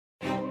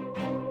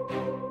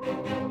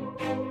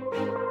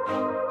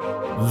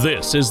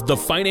This is The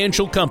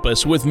Financial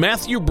Compass with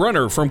Matthew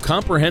Brunner from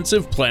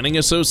Comprehensive Planning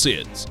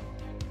Associates.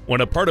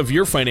 When a part of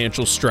your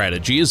financial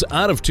strategy is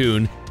out of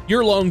tune,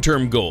 your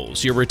long-term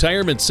goals, your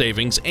retirement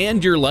savings,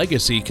 and your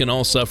legacy can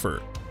all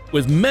suffer.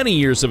 With many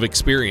years of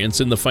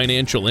experience in the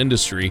financial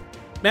industry,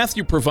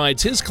 Matthew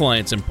provides his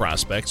clients and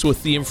prospects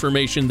with the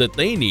information that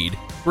they need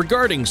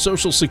regarding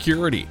Social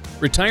Security,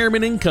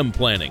 retirement income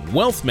planning,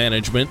 wealth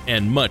management,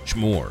 and much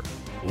more.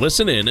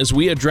 Listen in as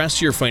we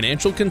address your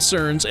financial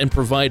concerns and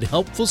provide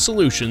helpful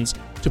solutions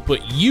to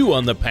put you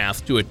on the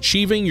path to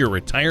achieving your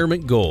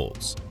retirement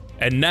goals.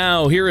 And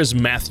now, here is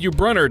Matthew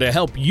Brunner to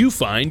help you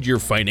find your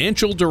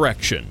financial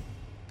direction.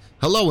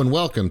 Hello and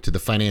welcome to the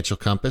Financial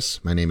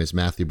Compass. My name is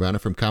Matthew Brunner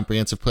from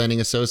Comprehensive Planning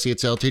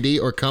Associates Ltd.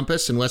 or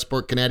Compass in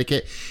Westport,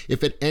 Connecticut.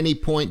 If at any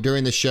point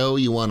during the show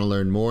you want to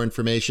learn more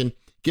information,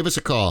 give us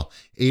a call,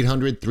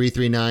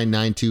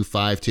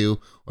 800-339-9252,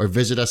 or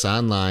visit us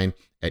online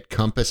at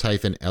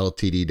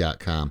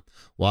compass-ltd.com.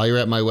 While you're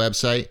at my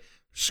website,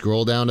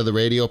 scroll down to the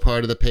radio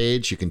part of the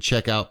page. You can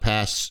check out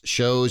past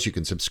shows. You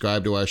can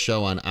subscribe to our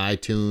show on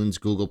iTunes,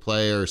 Google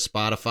Play, or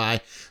Spotify.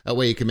 That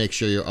way you can make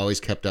sure you're always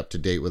kept up to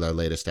date with our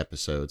latest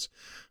episodes.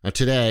 Now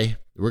today,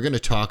 we're going to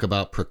talk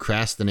about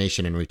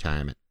procrastination and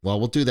retirement. Well,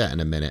 we'll do that in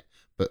a minute.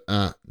 But,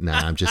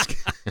 I'm just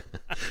kidding.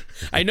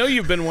 I know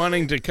you've been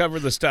wanting to cover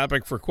this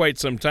topic for quite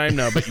some time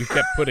now, but you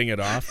kept putting it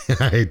off.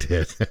 I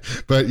did.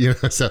 But,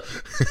 so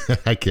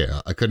I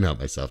couldn't help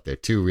myself there.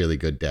 Two really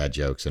good dad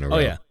jokes in a row. Oh,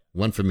 yeah.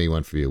 One for me,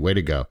 one for you. Way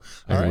to go.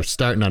 All right. We're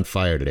starting on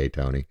fire today,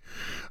 Tony.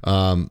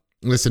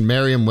 Listen,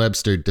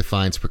 Merriam-Webster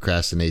defines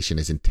procrastination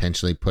as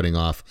intentionally putting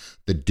off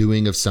the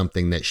doing of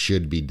something that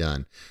should be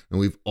done. And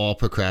we've all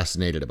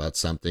procrastinated about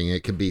something.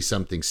 It could be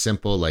something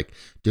simple like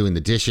doing the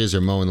dishes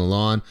or mowing the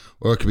lawn,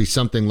 or it could be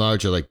something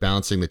larger like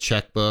balancing the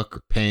checkbook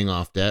or paying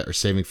off debt or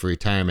saving for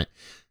retirement.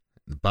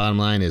 The bottom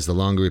line is the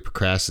longer we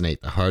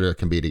procrastinate, the harder it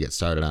can be to get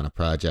started on a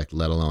project,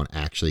 let alone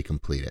actually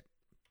complete it.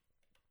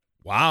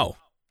 Wow.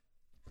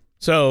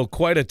 So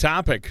quite a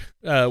topic.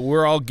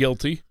 We're all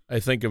guilty, I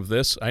think, of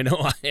this. I know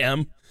I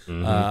am.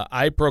 Mm-hmm.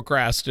 I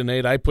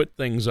procrastinate. I put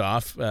things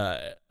off.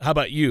 How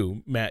about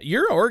you, Matt?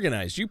 You're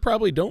organized. You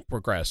probably don't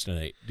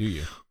procrastinate, do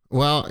you?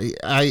 Well,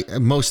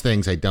 most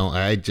things I don't.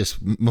 I just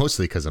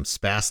mostly because I'm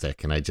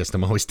spastic and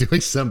I'm always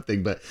doing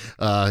something. But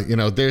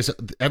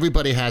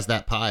everybody has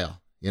that pile.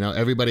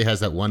 Everybody has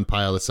that one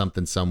pile of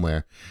something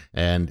somewhere.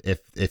 And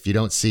if you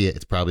don't see it,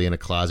 it's probably in a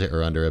closet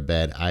or under a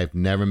bed. I've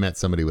never met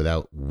somebody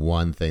without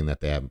one thing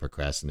that they haven't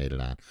procrastinated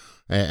on.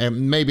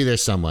 And maybe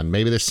there's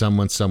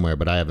someone somewhere,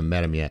 but I haven't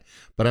met him yet.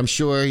 But I'm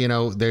sure,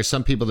 there's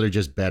some people that are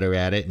just better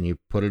at it and you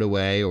put it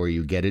away or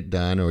you get it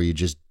done or you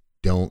just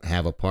don't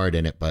have a part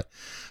in it. But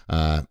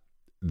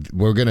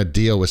we're going to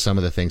deal with some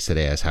of the things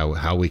today as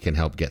how we can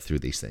help get through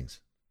these things.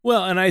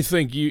 Well, and I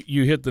think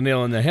you hit the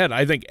nail on the head.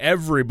 I think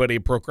everybody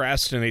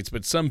procrastinates,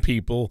 but some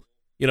people,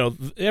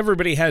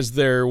 everybody has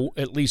their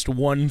at least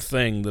one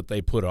thing that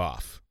they put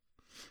off.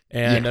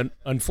 And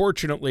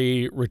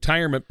unfortunately,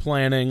 retirement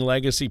planning,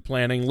 legacy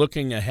planning,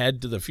 looking ahead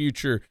to the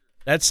future,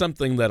 that's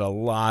something that a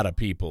lot of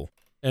people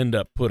end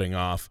up putting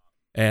off.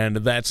 And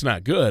that's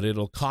not good.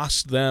 It'll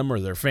cost them or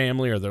their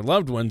family or their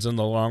loved ones in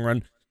the long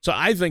run. So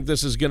I think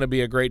this is going to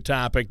be a great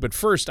topic. But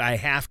first, I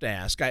have to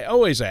ask. I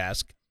always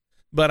ask.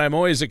 But I'm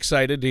always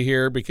excited to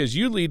hear because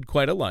you lead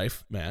quite a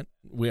life, Matt.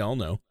 We all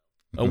know.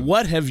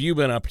 What have you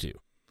been up to?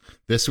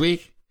 This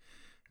week,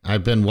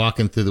 I've been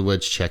walking through the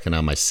woods checking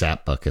on my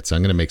sap buckets.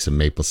 I'm going to make some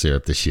maple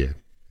syrup this year.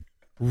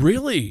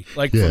 Really?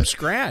 From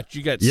scratch?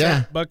 You got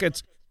sap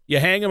buckets? You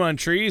hang them on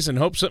trees and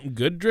hope something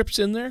good drips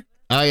in there?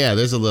 Oh, yeah.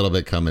 There's a little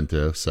bit coming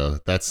through. So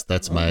that's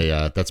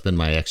been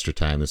my extra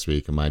time this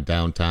week. In my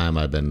downtime,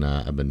 I've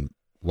been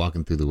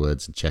walking through the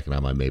woods and checking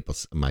on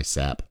my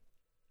sap.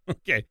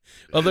 Okay.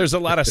 Well, there's a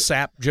lot of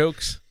sap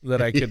jokes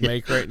that I could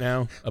make right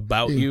now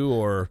about you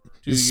or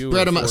to you.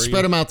 Spread them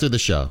out through the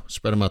show.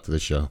 Spread them out through the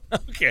show.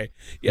 Okay.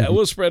 Yeah,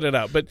 we'll spread it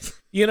out. But,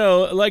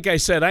 like I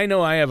said, I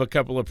know I have a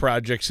couple of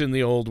projects in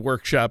the old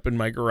workshop in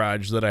my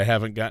garage that I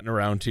haven't gotten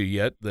around to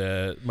yet.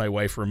 My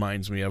wife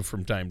reminds me of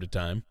from time to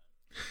time.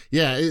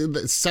 Yeah,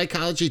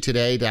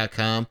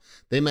 psychologytoday.com,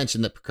 they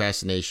mentioned that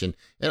procrastination,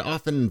 it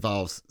often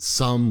involves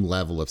some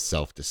level of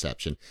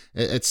self-deception.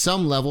 At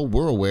some level,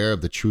 we're aware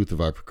of the truth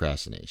of our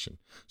procrastination.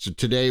 So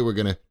today we're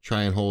going to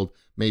try and hold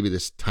maybe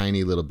this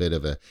tiny little bit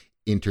of a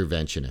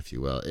intervention, if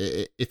you will.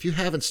 If you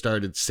haven't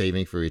started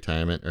saving for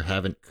retirement or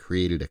haven't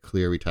created a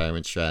clear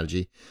retirement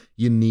strategy,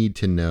 you need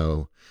to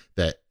know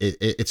that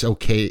it's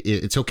okay.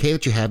 It's okay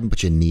that you haven't,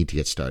 but you need to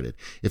get started.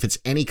 If it's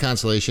any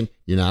consolation,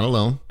 you're not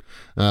alone.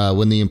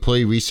 When the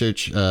Employee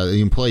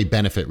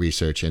Benefit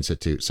Research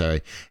Institute,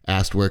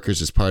 asked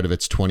workers as part of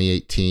its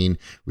 2018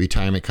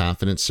 Retirement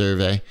Confidence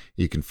Survey,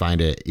 you can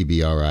find it at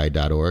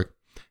ebri.org.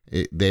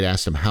 They'd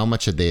asked them how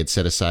much they had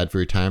set aside for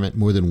retirement.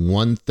 More than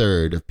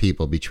 1/3 of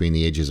people between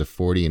the ages of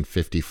 40 and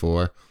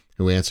 54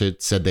 who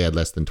answered said they had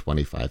less than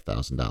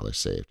 $25,000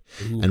 saved.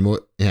 Ooh. And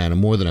more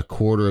than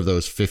 1/4 of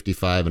those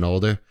 55 and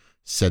older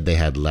said they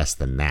had less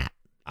than that.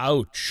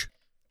 Ouch.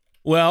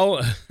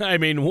 Well, I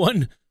mean,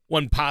 one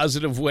one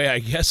positive way, I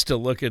guess, to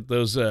look at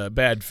those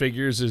bad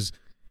figures is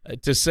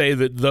to say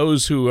that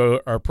those who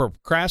are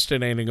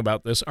procrastinating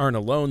about this aren't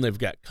alone. They've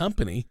got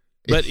company.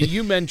 But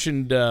you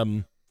mentioned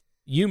a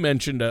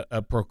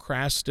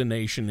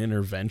procrastination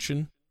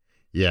intervention.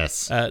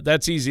 Yes.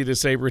 That's easy to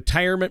say.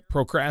 Retirement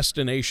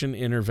procrastination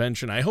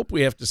intervention. I hope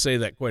we have to say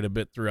that quite a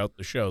bit throughout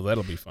the show.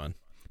 That'll be fun.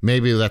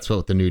 Maybe that's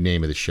what the new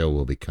name of the show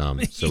will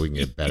become, so we can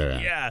get better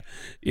at it.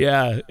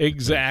 Yeah,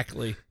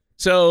 exactly.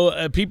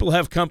 So people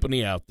have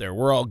company out there.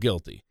 We're all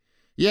guilty.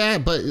 Yeah,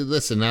 but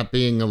listen, not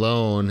being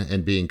alone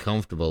and being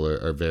comfortable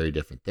are very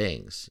different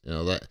things.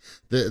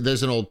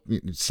 There's an old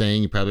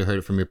saying, you probably heard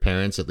it from your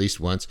parents at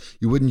least once.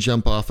 You wouldn't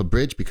jump off a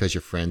bridge because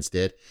your friends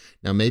did.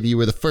 Now, maybe you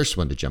were the first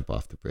one to jump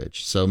off the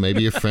bridge, so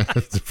maybe your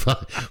friends.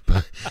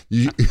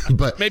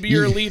 but maybe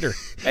you're a leader.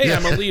 Hey, yeah.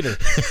 I'm a leader.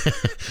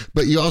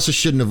 But you also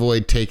shouldn't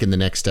avoid taking the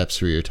next steps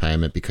for your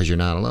retirement because you're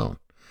not alone.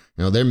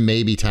 There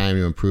may be time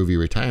to improve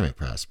your retirement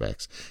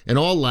prospects. In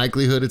all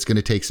likelihood, it's going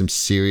to take some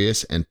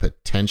serious and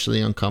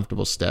potentially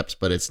uncomfortable steps,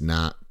 but it's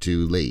not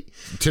too late.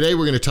 Today,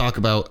 we're going to talk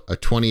about a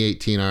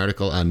 2018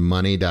 article on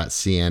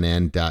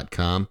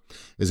money.cnn.com.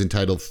 It's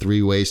entitled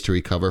 3 Ways to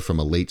Recover from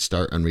a Late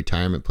Start on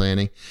Retirement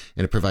Planning,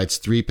 and it provides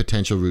 3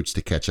 potential routes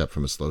to catch up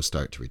from a slow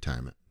start to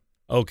retirement.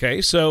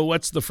 Okay, so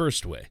what's the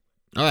first way?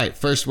 All right,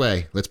 first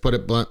way, let's put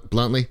it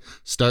bluntly,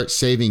 start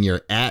saving your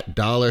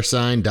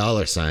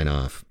 $$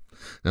 off.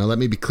 Now, let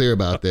me be clear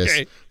about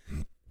this.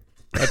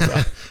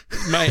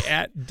 My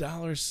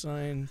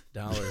 $$.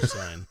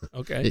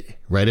 Okay.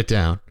 Write it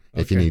down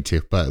if you need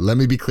to. But let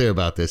me be clear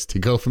about this. To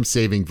go from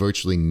saving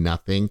virtually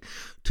nothing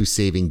to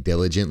saving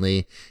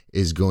diligently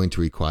is going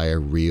to require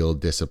real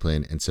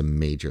discipline and some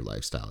major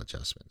lifestyle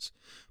adjustments.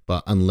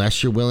 But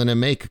unless you're willing to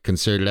make a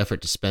concerted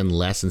effort to spend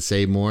less and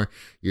save more,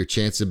 your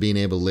chance of being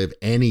able to live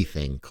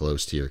anything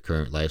close to your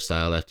current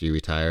lifestyle after you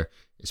retire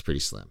is pretty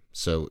slim.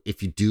 So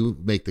if you do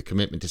make the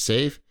commitment to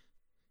save,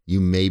 you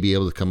may be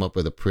able to come up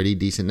with a pretty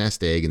decent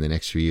nest egg in the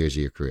next few years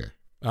of your career.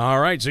 All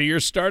right, so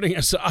you're starting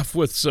us off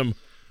with some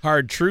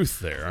hard truth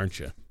there, aren't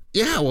you?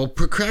 Yeah, well,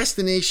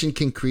 procrastination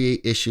can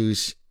create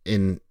issues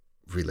in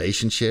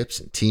relationships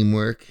and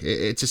teamwork.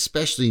 It's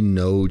especially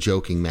no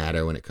joking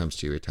matter when it comes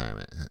to your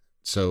retirement.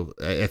 So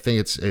I think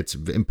it's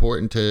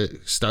important to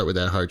start with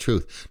that hard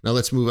truth. Now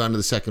let's move on to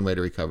the second way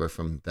to recover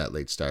from that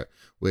late start,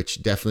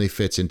 which definitely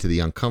fits into the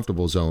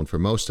uncomfortable zone for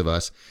most of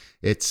us.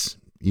 It's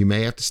you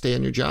may have to stay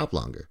on your job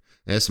longer.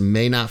 This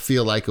may not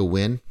feel like a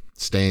win.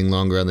 Staying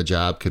longer on the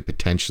job could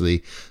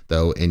potentially,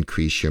 though,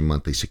 increase your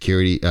monthly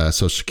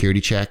Social Security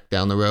check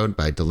down the road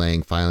by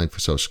delaying filing for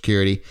Social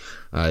Security.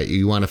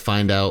 You want to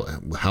find out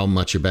how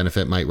much your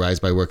benefit might rise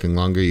by working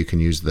longer. You can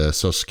use the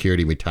Social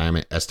Security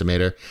Retirement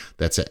Estimator.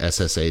 That's at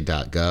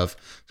ssa.gov. So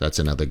that's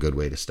another good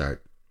way to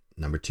start.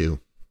 Number 2,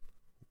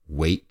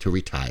 wait to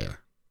retire.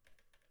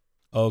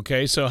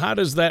 Okay, so how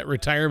does that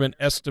retirement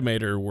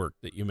estimator work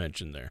that you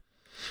mentioned there?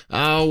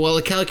 Well,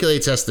 it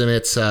calculates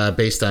estimates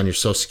based on your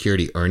Social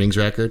Security earnings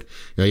record.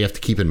 You have to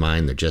keep in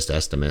mind they're just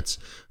estimates.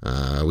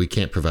 We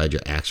can't provide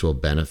your actual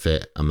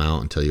benefit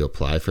amount until you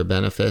apply for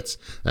benefits,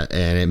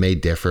 and it may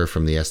differ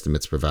from the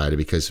estimates provided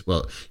because,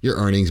 well, your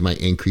earnings might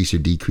increase or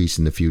decrease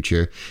in the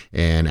future,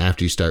 and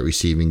after you start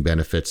receiving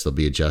benefits, they'll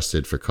be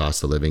adjusted for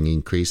cost of living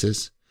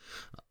increases.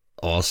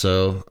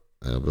 Also,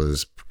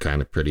 was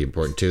kind of pretty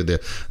important too,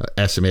 the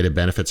estimated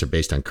benefits are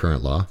based on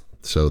current law.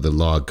 So the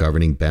law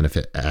governing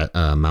benefit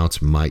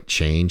amounts might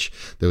change.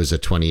 There was a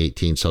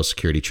 2018 Social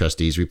Security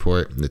Trustees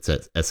Report. It's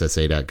at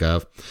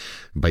ssa.gov.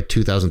 By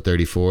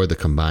 2034, the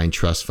combined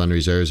trust fund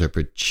reserves are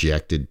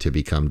projected to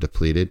become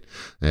depleted.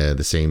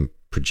 The same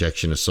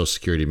projection of Social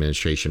Security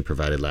Administration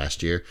provided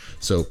last year.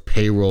 So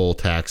payroll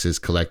taxes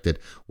collected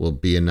will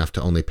be enough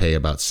to only pay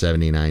about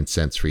 79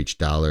 cents for each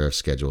dollar of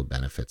scheduled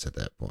benefits at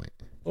that point.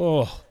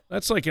 Oh,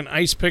 that's like an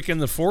ice pick in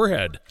the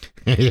forehead.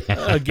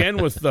 Again,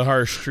 with the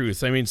harsh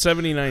truth. I mean,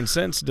 79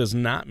 cents does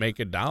not make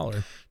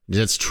 $1.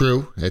 That's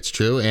true. It's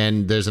true.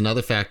 And there's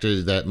another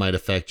factor that might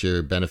affect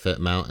your benefit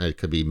amount. It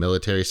could be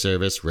military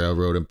service,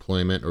 railroad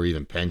employment, or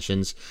even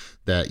pensions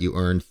that you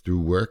earned through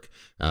work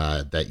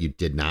that you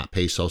did not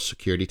pay Social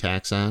Security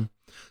tax on.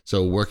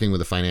 So working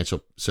with a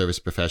financial service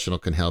professional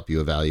can help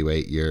you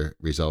evaluate your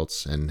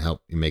results and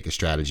help you make a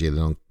strategy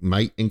that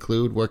might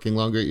include working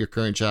longer at your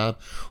current job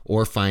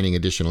or finding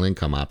additional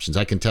income options.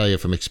 I can tell you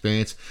from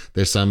experience,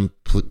 there's some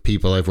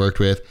people I've worked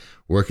with,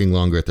 working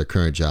longer at their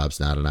current job's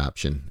not an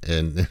option.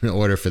 And in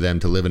order for them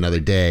to live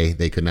another day,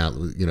 they could not,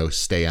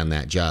 stay on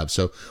that job.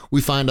 So we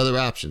find other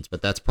options,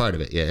 but that's part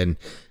of it. Yeah.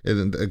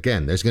 And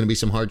again, there's going to be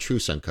some hard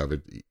truths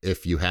uncovered.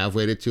 If you have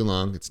waited too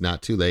long, it's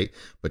not too late,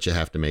 but you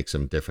have to make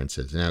some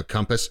differences. Now,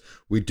 Compass,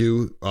 we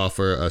do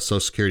offer a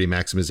Social Security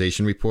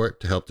maximization report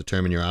to help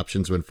determine your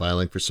options when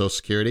filing for Social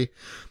Security.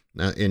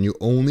 And you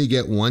only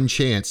get one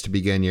chance to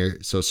begin your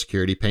Social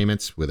Security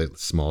payments with a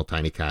small,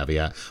 tiny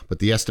caveat. But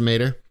the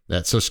estimator,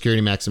 that Social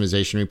Security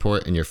maximization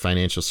report, and your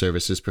financial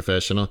services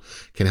professional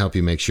can help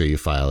you make sure you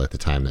file at the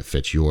time that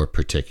fits your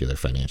particular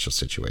financial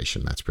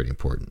situation. That's pretty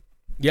important.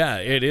 Yeah,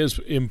 it is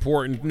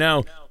important.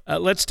 Now,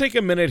 let's take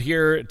a minute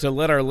here to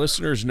let our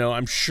listeners know.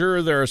 I'm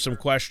sure there are some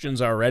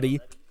questions already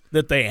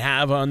that they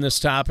have on this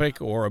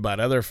topic or about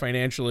other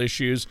financial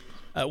issues.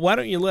 Why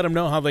don't you let them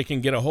know how they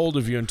can get a hold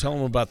of you and tell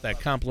them about that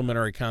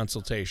complimentary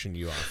consultation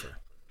you offer?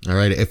 All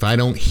right. If I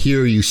don't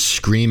hear you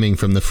screaming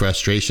from the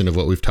frustration of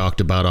what we've talked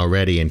about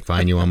already and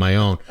find you on my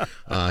own,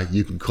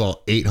 you can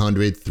call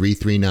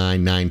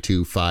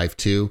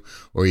 800-339-9252,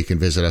 or you can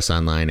visit us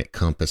online at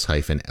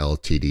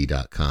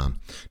compass-ltd.com.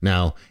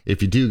 Now,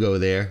 if you do go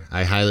there,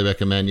 I highly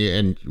recommend you,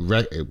 and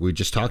we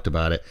just talked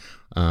about it,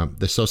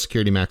 the Social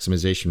Security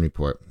Maximization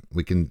Report.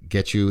 We can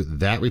get you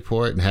that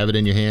report and have it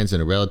in your hands in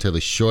a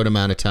relatively short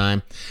amount of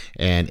time.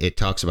 And it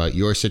talks about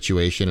your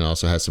situation and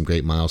also has some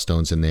great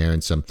milestones in there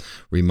and some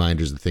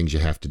reminders of things you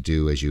have to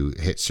do as you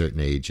hit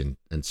certain age and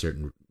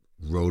certain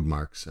road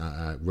marks,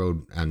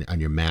 road on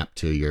your map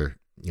to your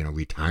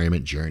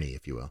retirement journey,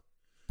 if you will.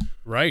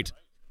 Right.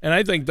 And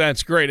I think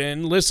that's great.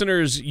 And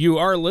listeners, you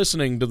are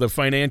listening to the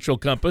Financial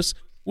Compass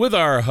with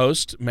our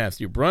host,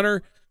 Matthew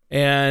Brunner,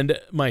 and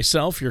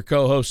myself, your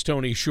co-host,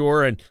 Tony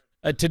Shore. And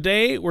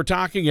today we're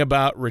talking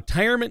about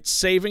retirement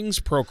savings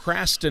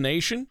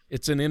procrastination.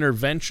 It's an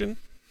intervention.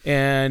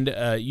 And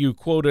you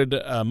quoted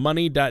a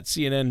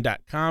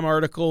money.cnn.com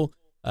article.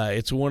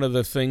 It's one of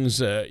the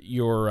things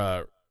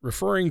you're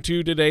referring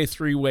to today,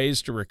 3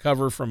 ways to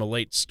recover from a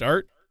late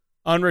start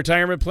on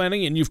retirement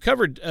planning. And you've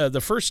covered the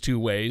first 2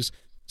 ways.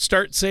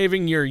 Start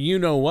saving your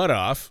you-know-what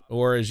off,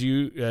 or as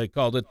you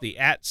called it, the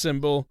 @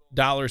 symbol,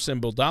 dollar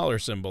symbol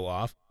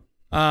off.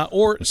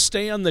 Or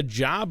stay on the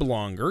job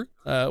longer,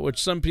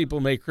 which some people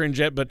may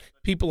cringe at, but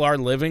people are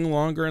living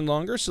longer and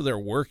longer, so they're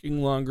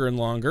working longer and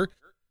longer.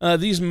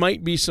 These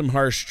might be some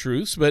harsh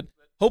truths, but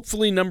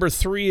hopefully number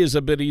 3 is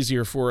a bit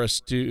easier for us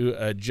to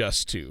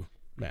adjust to,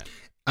 Matt.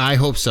 I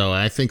hope so.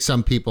 I think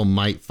some people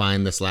might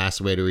find this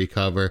last way to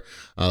recover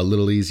a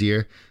little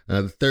easier.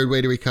 The third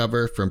way to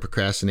recover from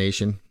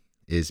procrastination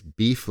is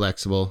be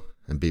flexible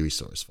and be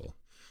resourceful.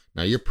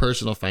 Now, your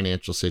personal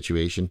financial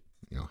situation,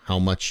 how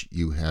much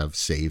you have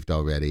saved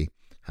already,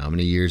 how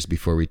many years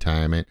before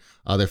retirement,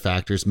 other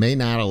factors may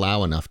not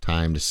allow enough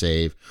time to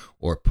save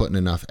or put in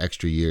enough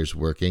extra years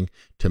working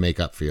to make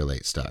up for your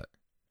late start.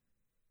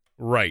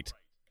 Right.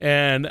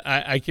 And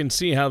I can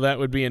see how that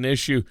would be an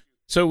issue.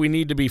 So we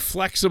need to be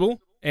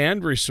flexible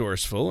and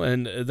resourceful,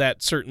 and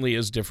that certainly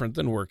is different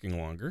than working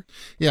longer.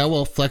 Yeah,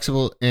 well,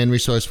 flexible and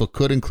resourceful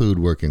could include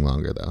working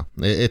longer, though.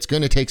 It's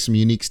going to take some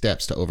unique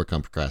steps to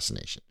overcome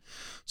procrastination.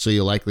 So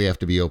you'll likely have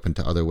to be open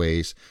to other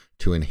ways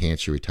to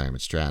enhance your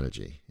retirement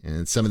strategy.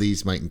 And some of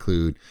these might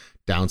include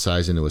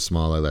downsizing to a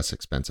smaller, less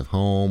expensive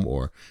home,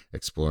 or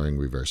exploring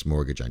reverse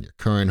mortgage on your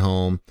current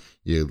home.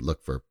 You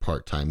look for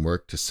part-time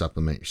work to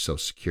supplement your Social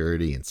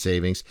Security and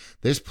savings.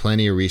 There's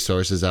plenty of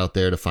resources out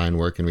there to find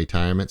work in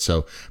retirement.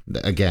 So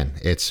again,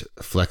 it's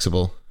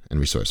flexible and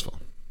resourceful.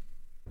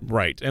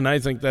 Right. And I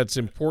think that's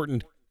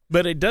important.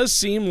 But it does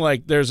seem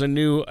like there's a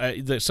new,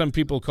 that some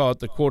people call it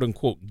the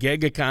quote-unquote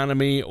gig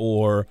economy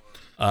or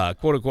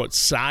quote-unquote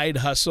side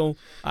hustle.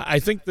 I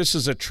think this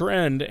is a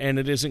trend, and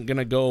it isn't going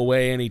to go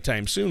away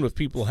anytime soon with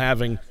people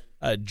having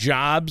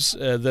jobs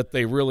that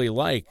they really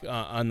like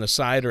on the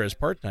side or as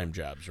part-time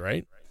jobs,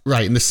 right?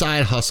 Right. And the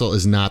side hustle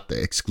is not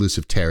the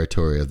exclusive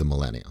territory of the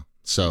millennial.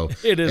 So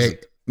it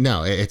isn't.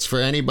 No, it's for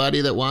anybody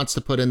that wants to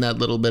put in that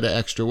little bit of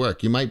extra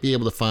work. You might be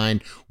able to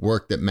find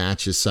work that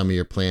matches some of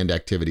your planned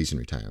activities in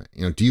retirement.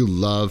 Do you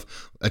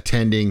love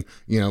attending,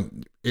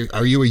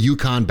 are you a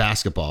UConn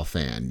basketball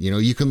fan?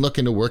 You can look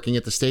into working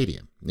at the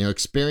stadium,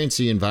 experience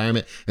the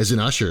environment as an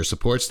usher,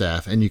 support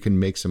staff, and you can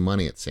make some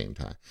money at the same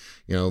time.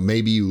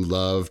 Maybe you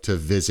love to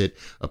visit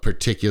a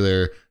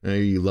particular,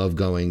 you love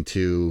going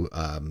to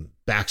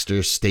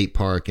Baxter State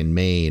Park in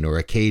Maine or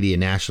Acadia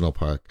National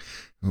Park.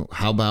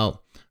 How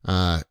about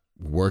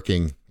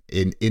working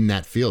in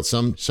that field?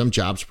 Some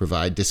jobs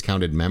provide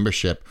discounted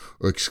membership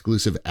or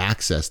exclusive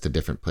access to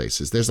different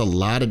places. There's a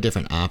lot of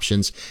different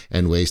options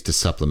and ways to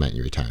supplement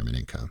your retirement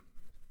income.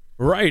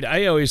 Right.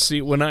 I always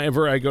see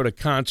whenever I go to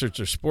concerts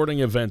or sporting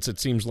events, it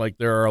seems like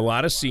there are a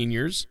lot of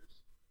seniors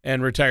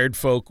and retired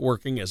folk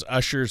working as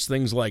ushers,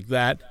 things like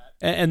that.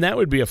 And that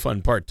would be a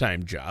fun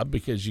part-time job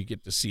because you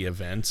get to see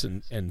events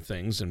and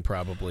things and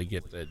probably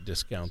get the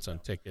discounts on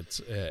tickets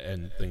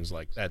and things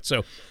like that.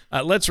 So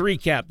let's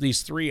recap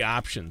these 3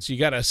 options. You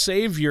got to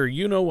save your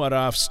you-know-what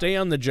off, stay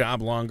on the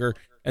job longer,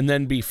 and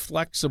then be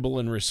flexible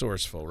and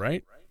resourceful,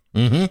 right?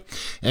 Mm-hmm.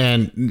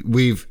 And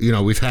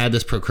we've had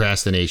this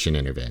procrastination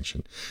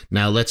intervention.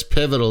 Now let's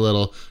pivot a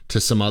little to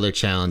some other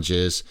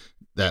challenges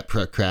that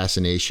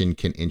procrastination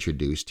can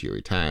introduce to your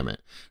retirement.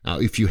 Now,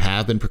 if you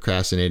have been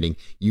procrastinating,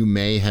 you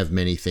may have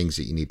many things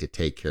that you need to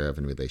take care of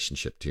in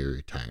relationship to your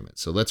retirement.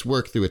 So let's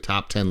work through a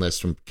top 10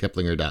 list from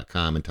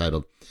Kiplinger.com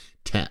entitled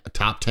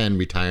Top 10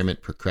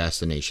 Retirement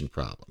Procrastination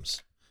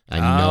Problems. I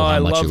know how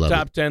much you love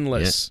top it. 10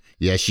 lists.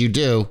 Yeah. Yes, you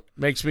do.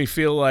 Makes me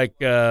feel like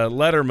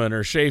Letterman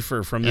or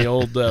Schaefer from the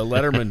old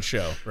Letterman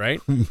show,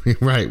 right?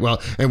 Right.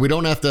 Well, and we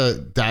don't have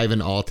to dive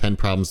in all 10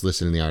 problems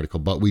listed in the article,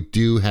 but we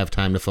do have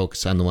time to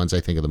focus on the ones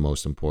I think are the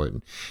most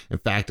important. In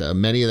fact,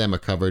 many of them are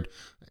covered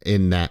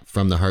in that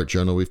From the Heart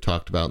Journal we've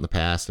talked about in the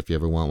past. If you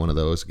ever want one of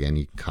those, again,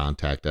 you can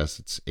contact us.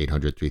 It's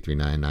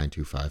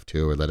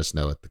 800-339-9252 or let us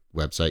know at the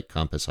website,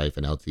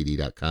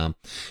 compass-ltd.com.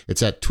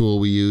 It's that tool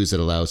we use that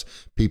allows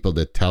people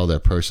to tell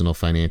their personal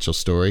financial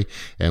story.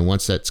 And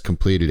once that's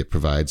completed, it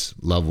provides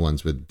loved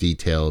ones with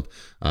detailed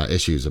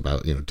issues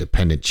about,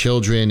 dependent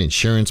children,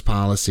 insurance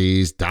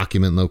policies,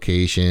 document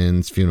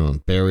locations, funeral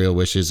and burial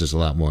wishes. There's a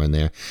lot more in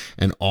there.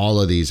 And all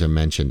of these are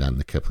mentioned on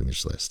the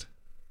Kiplinger's list.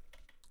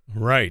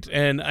 Right.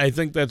 And I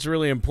think that's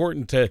really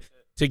important to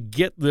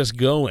get this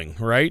going,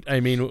 right? I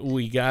mean,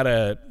 we got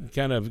to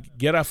kind of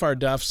get off our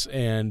duffs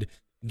and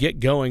get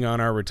going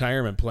on our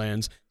retirement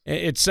plans.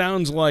 It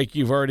sounds like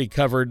you've already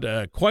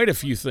covered quite a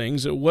few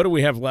things. What do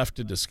we have left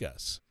to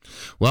discuss?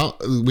 Well,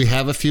 we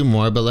have a few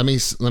more, but let me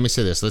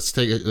say this. Let's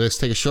take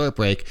a short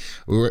break.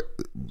 Go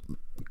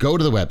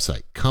to the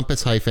website,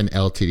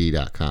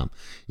 compass-ltd.com.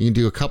 You can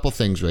do a couple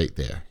things right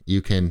there.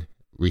 You can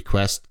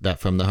request that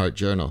From the Heart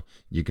Journal.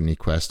 You can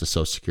request a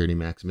Social Security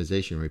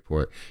maximization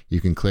report.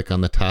 You can click on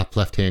the top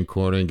left-hand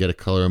corner and get a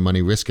color of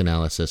money risk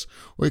analysis,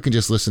 or you can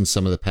just listen to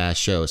some of the past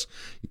shows.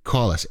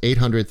 Call us,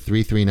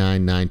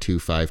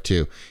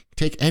 800-339-9252.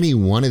 Take any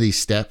one of these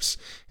steps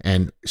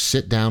and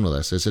sit down with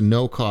us. It's a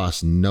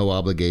no-cost,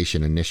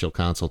 no-obligation initial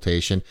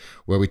consultation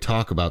where we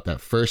talk about that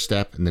first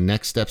step and the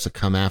next steps that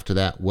come after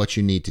that, what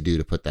you need to do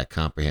to put that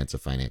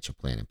comprehensive financial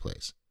plan in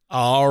place.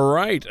 All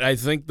right. I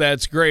think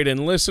that's great.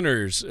 And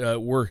listeners,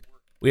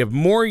 we have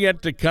more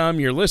yet to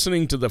come. You're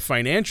listening to The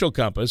Financial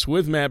Compass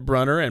with Matt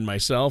Brunner and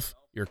myself,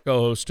 your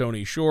co-host,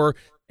 Tony Shore.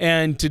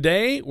 And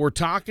today we're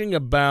talking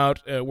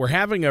about, we're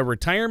having a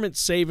retirement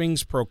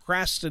savings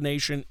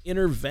procrastination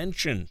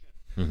intervention.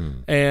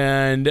 Mm-hmm.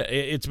 And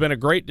it's been a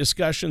great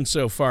discussion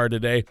so far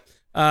today.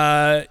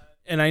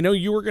 And I know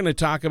you were going to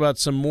talk about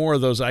some more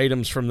of those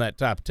items from that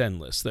top 10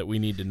 list that we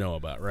need to know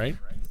about, right?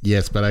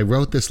 Yes, but I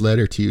wrote this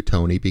letter to you,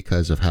 Tony,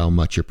 because of how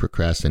much your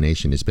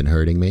procrastination has been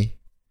hurting me.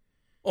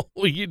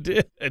 Oh, you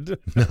did?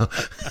 No.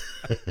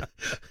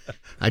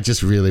 I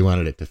just really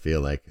wanted it to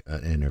feel like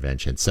an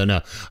intervention. So no,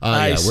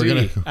 I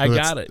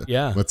got it.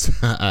 Yeah.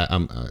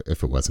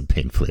 If it wasn't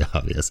painfully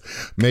obvious,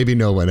 maybe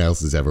no one else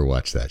has ever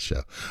watched that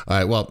show. All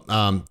right. Well,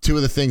 two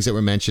of the things that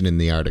were mentioned in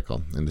the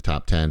article in the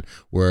top 10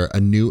 were a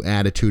new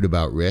attitude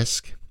about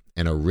risk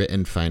and a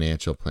written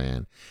financial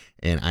plan.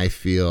 And I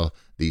feel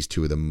these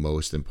two are the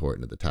most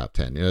important of the top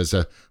 10. There's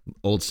an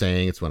old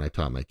saying. It's when I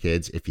taught my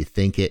kids, if you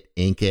think it,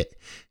 ink it.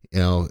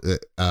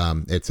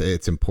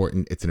 It's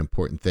important. It's an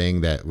important thing,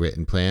 that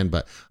written plan.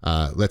 But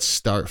let's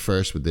start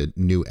first with the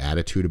new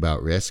attitude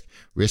about risk.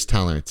 Risk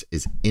tolerance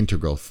is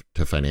integral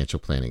to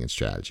financial planning and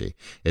strategy.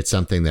 It's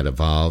something that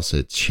evolves.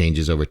 It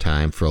changes over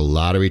time. For a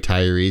lot of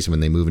retirees, when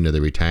they move into their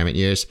retirement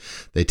years,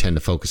 they tend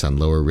to focus on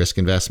lower risk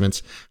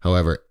investments.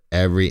 However,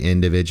 every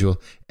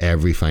individual,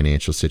 every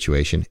financial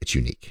situation, it's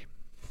unique.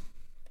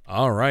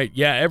 All right.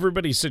 Yeah,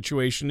 everybody's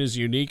situation is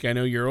unique. I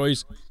know you're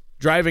always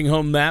driving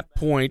home that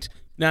point.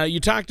 Now, you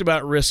talked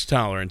about risk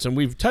tolerance, and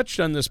we've touched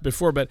on this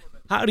before, but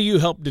how do you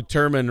help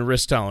determine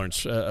risk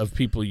tolerance of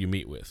people you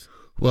meet with?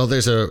 Well,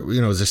 there's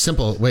a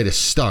simple way to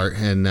start,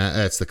 and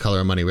that's the color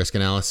of money risk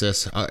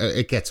analysis.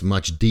 It gets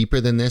much deeper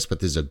than this, but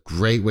there's a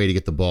great way to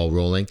get the ball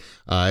rolling.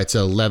 It's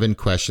an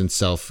 11-question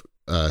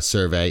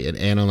survey. It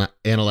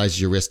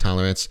analyzes your risk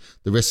tolerance,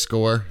 the risk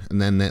score,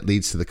 and then that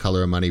leads to the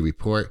color of money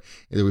report.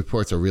 The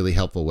report's a really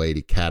helpful way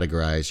to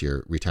categorize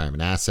your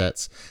retirement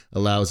assets,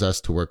 allows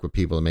us to work with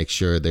people to make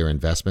sure their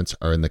investments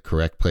are in the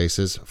correct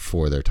places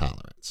for their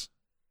tolerance.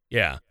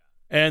 Yeah,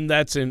 and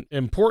that's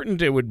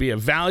important. It would be a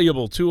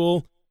valuable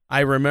tool.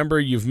 I remember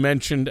you've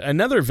mentioned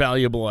another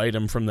valuable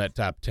item from that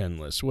top 10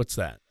 list. What's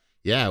that?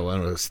 Yeah,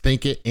 well, it was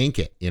think it, ink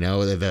it,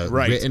 the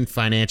right. Written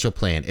financial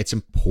plan. It's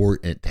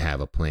important to have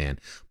a plan,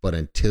 but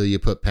until you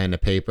put pen to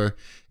paper,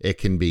 it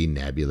can be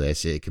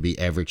nebulous. It can be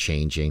ever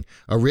changing.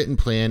 A written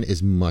plan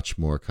is much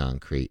more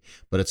concrete,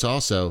 but it's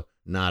also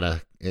not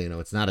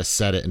it's not a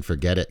set it and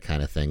forget it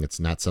kind of thing.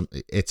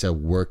 It's a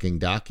working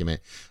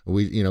document.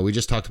 We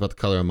just talked about the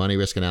color of money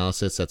risk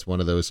analysis. That's one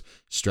of those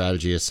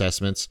strategy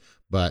assessments.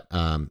 But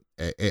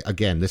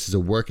again, this is a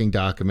working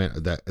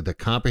document, the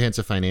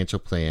comprehensive financial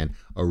plan,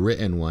 a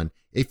written one.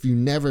 If you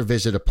never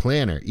visit a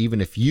planner,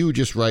 even if you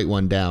just write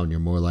one down, you're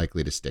more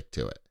likely to stick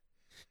to it.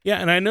 Yeah,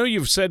 and I know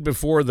you've said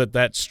before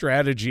that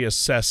strategy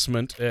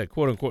assessment,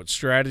 quote-unquote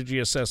strategy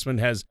assessment,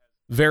 has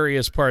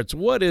various parts.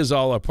 What is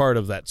all a part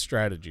of that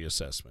strategy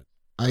assessment?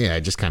 Oh, yeah, I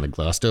just kind of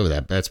glossed over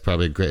that. That's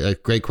probably a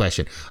great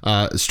question.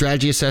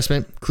 Strategy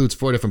assessment includes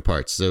 4 different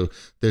parts. So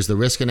there's the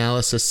risk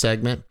analysis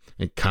segment,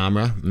 and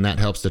CAMRA, and that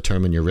helps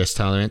determine your risk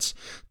tolerance.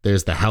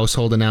 There's the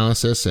household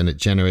analysis, and it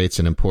generates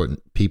an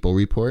important people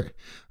report.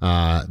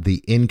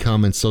 The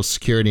income and Social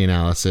Security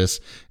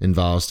analysis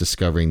involves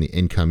discovering the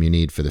income you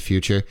need for the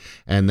future.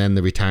 And then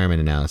the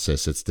retirement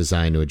analysis, it's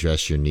designed to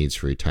address your needs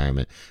for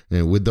retirement.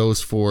 And with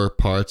those 4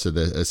 parts of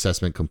the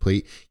assessment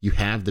complete, you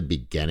have the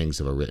beginnings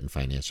of a written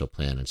financial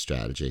plan and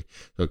strategy.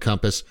 So at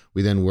Compass,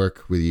 we then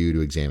work with you to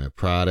examine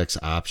products,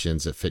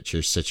 options that fit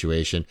your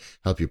situation,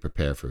 help you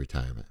prepare for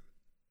retirement.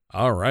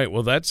 All right.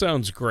 Well, that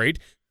sounds great.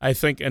 I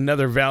think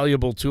another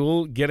valuable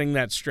tool, getting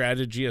that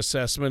strategy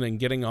assessment and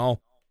getting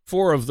all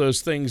 4 of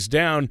those things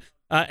down.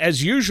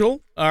 As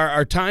usual,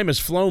 our time has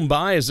flown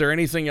by. Is there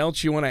anything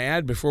else you want to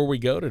add before we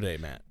go today,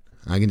 Matt?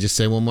 I can just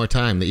say one more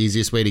time, the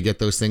easiest way to get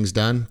those things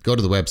done, go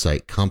to the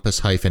website,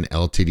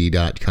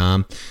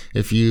 compass-ltd.com.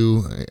 If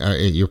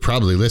you're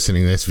probably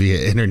listening to this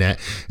via internet.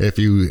 If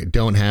you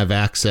don't have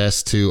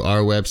access to our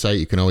website,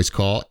 you can always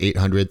call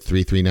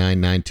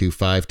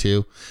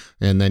 800-339-9252.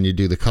 And then you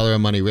do the color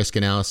of money risk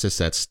analysis.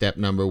 That's step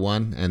number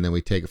 1. And then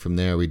we take it from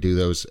there. We do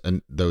those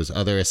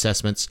other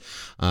assessments.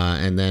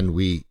 And then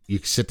you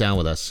sit down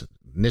with us.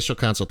 Initial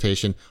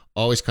consultation,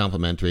 always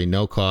complimentary,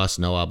 no cost,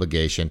 no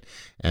obligation.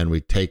 And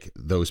we take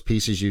those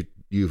pieces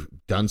you've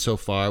done so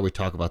far. We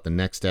talk about the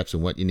next steps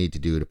and what you need to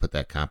do to put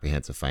that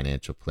comprehensive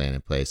financial plan in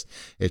place.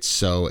 It's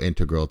so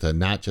integral to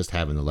not just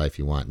having the life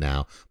you want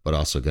now, but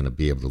also going to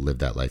be able to live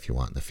that life you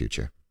want in the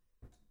future.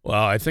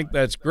 Well, I think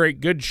that's great.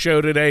 Good show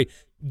today.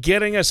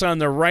 Getting us on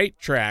the right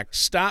track,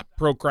 stop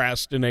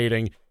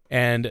procrastinating,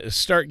 and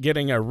start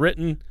getting a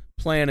written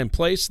plan in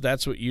place.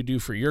 That's what you do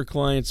for your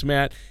clients,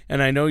 Matt.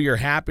 And I know you're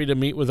happy to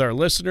meet with our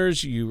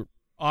listeners. You're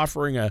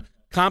offering a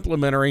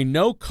complimentary,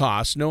 no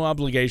cost, no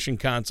obligation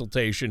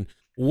consultation.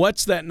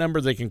 What's that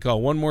number they can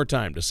call one more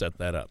time to set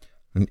that up?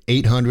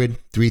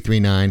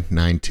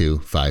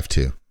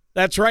 800-339-9252.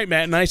 That's right,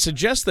 Matt. And I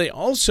suggest they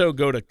also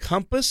go to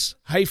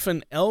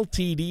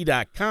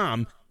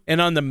compass-ltd.com. And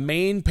on the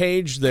main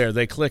page there,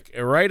 they click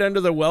right under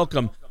the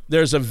welcome.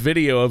 There's a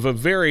video of a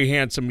very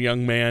handsome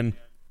young man.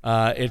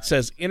 It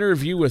says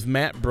interview with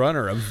Matt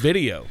Brunner, a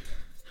video.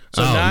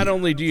 So not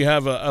only do you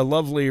have a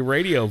lovely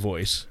radio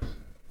voice,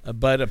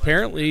 but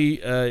apparently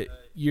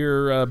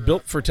you're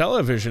built for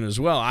television as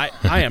well. I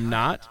am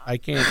not. I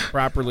can't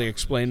properly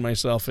explain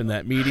myself in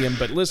that medium.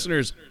 But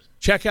listeners,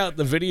 check out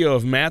the video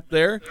of Matt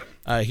there.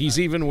 He's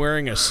even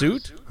wearing a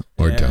suit.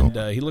 And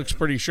he looks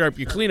pretty sharp.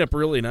 You clean up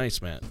really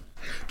nice, Matt.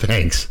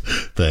 Thanks.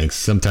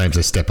 Sometimes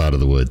I step out of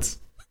the woods.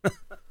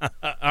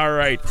 All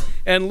right.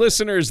 And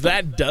listeners,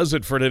 that does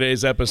it for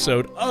today's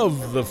episode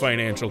of The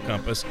Financial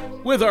Compass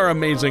with our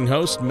amazing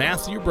host,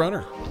 Matthew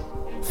Brunner.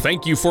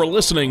 Thank you for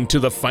listening to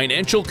The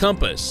Financial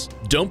Compass.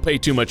 Don't pay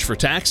too much for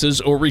taxes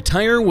or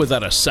retire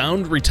without a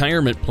sound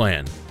retirement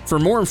plan. For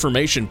more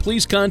information,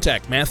 please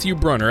contact Matthew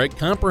Brunner at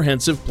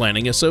Comprehensive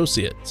Planning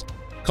Associates.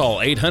 Call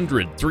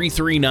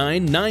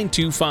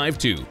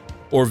 800-339-9252.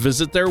 or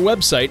visit their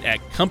website at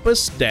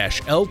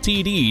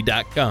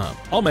compass-ltd.com.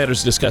 All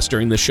matters discussed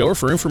during this show are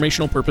for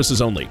informational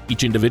purposes only.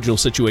 Each individual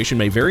situation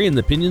may vary, and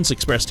the opinions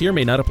expressed here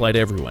may not apply to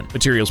everyone.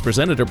 Materials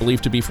presented are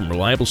believed to be from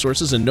reliable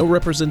sources, and no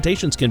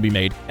representations can be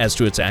made as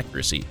to its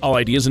accuracy. All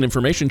ideas and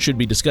information should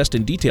be discussed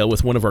in detail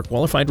with one of our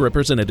qualified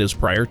representatives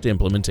prior to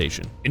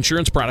implementation.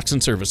 Insurance products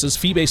and services,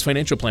 fee-based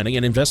financial planning,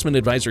 and investment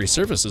advisory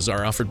services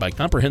are offered by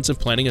Comprehensive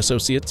Planning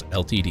Associates,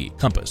 Ltd.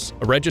 Compass,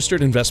 a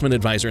registered investment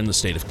advisor in the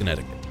state of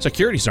Connecticut.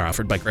 Securities are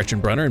offered by Gretchen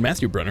Brunner and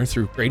Matthew Brunner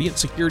through Gradient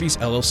Securities,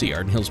 LLC,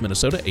 Arden Hills,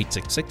 Minnesota,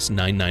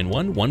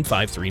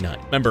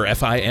 866-991-1539. Member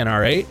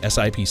FINRA,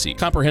 SIPC.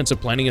 Comprehensive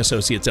Planning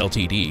Associates,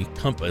 Ltd.,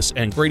 Compass,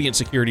 and Gradient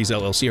Securities,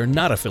 LLC are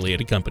not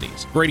affiliated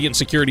companies. Gradient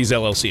Securities,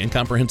 LLC, and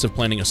Comprehensive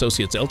Planning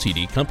Associates,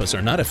 Ltd., Compass,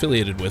 are not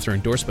affiliated with or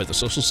endorsed by the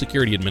Social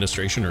Security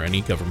Administration or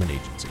any government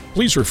agency.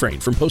 Please refrain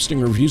from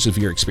posting reviews of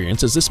your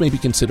experience, as this may be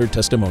considered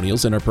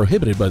testimonials and are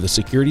prohibited by the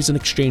Securities and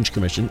Exchange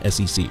Commission,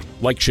 SEC.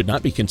 Like should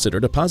not be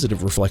considered a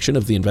positive reflection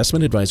of the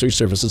investment advisory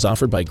services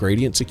offered by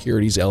Gradient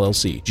Securities,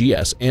 LLC,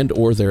 GS, and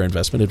or their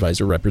investment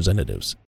advisor representatives.